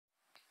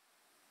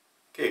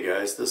Okay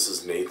guys, this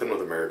is Nathan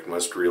with American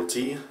West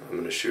Realty. I'm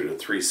going to shoot a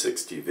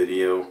 360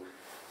 video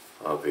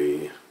of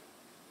a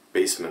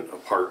basement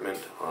apartment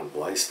on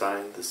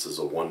Bleistein. This is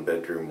a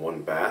 1-bedroom,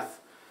 1-bath.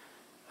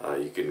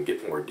 You can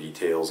get more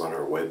details on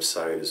our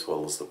website as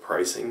well as the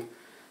pricing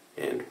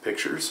and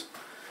pictures.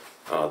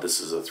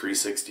 This is a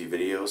 360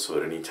 video, so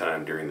at any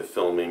time during the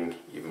filming,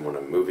 even when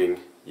I'm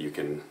moving, you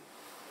can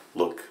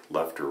look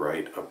left or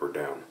right, up or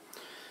down.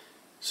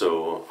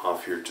 So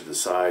off here to the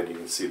side, you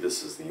can see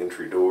this is the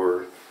entry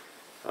door.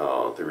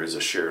 There is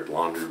a shared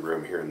laundry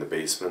room here in the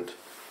basement,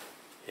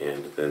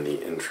 and then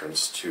the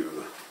entrance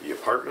to the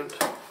apartment.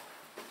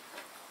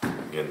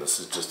 Again, this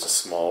is just a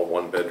small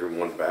 1-bedroom,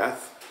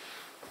 1-bath.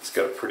 It's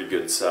got a pretty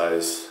good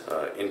size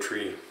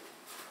entry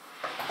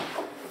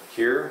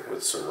here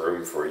with some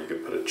room for you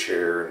could put a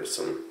chair and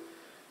some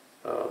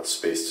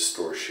space to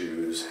store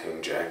shoes,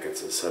 hang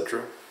jackets,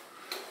 etc.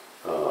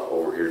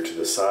 Over here to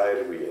the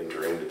side, we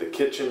enter into the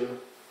kitchen.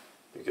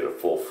 You get a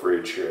full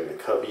fridge here in the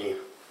cubby,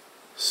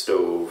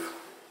 stove,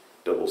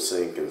 double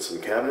sink, and some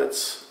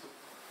cabinets,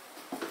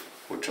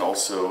 which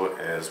also,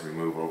 as we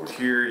move over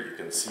here, you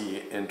can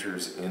see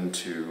enters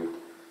into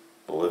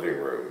the living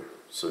room.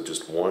 So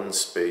just one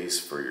space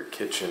for your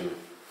kitchen,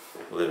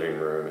 living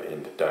room,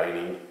 and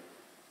dining,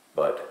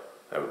 but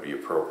that would be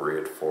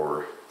appropriate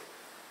for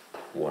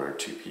 1 or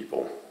 2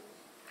 people.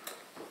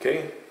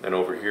 Okay, and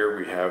over here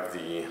we have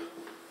the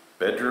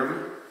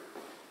bedroom.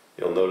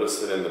 You'll notice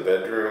that in the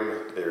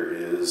bedroom there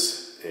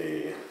is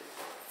a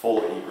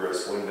full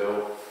egress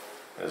window,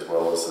 as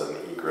well as an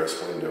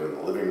egress window in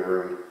the living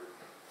room,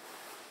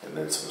 and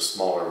then some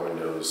smaller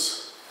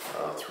windows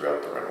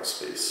throughout the rental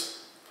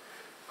space.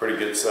 Pretty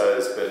good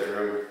sized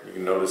bedroom. You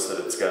can notice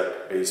that it's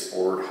got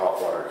baseboard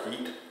hot water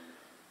heat,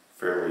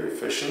 fairly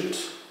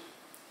efficient,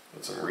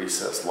 with some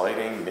recessed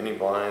lighting, mini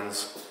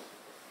blinds.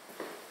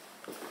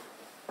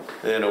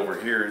 Then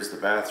over here is the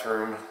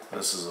bathroom.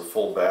 This is a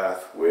full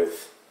bath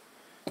with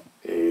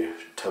a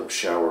tub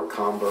shower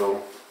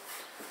combo.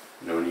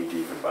 No need to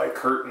even buy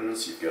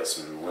curtains. You've got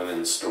some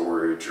linen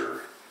storage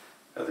or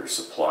other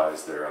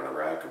supplies there on the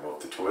rack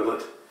above the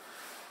toilet.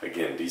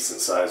 Again, decent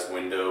sized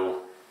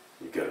window.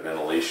 You've got a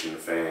ventilation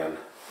fan,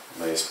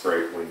 nice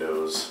bright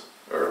windows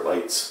or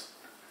lights,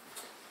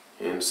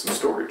 and some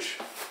storage.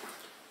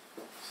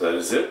 So that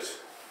is it.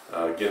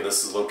 Again,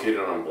 this is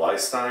located on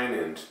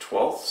Bleistein and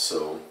 12th,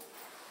 so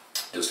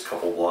just a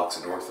couple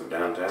blocks north of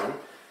downtown.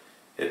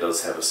 It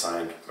does have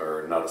assigned,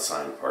 or not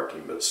assigned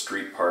parking, but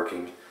street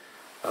parking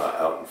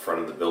out in front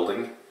of the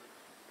building,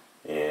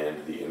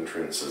 and the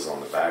entrance is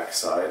on the back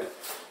side.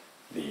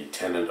 The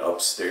tenant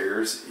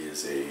upstairs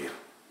is a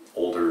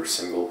older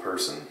single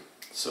person,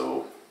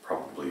 so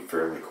probably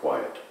fairly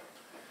quiet.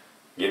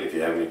 Again, if you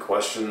have any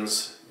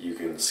questions, you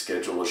can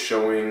schedule a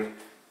showing,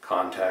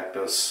 contact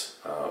us,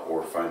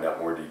 or find out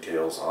more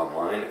details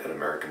online at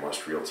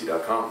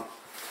AmericanWestRealty.com.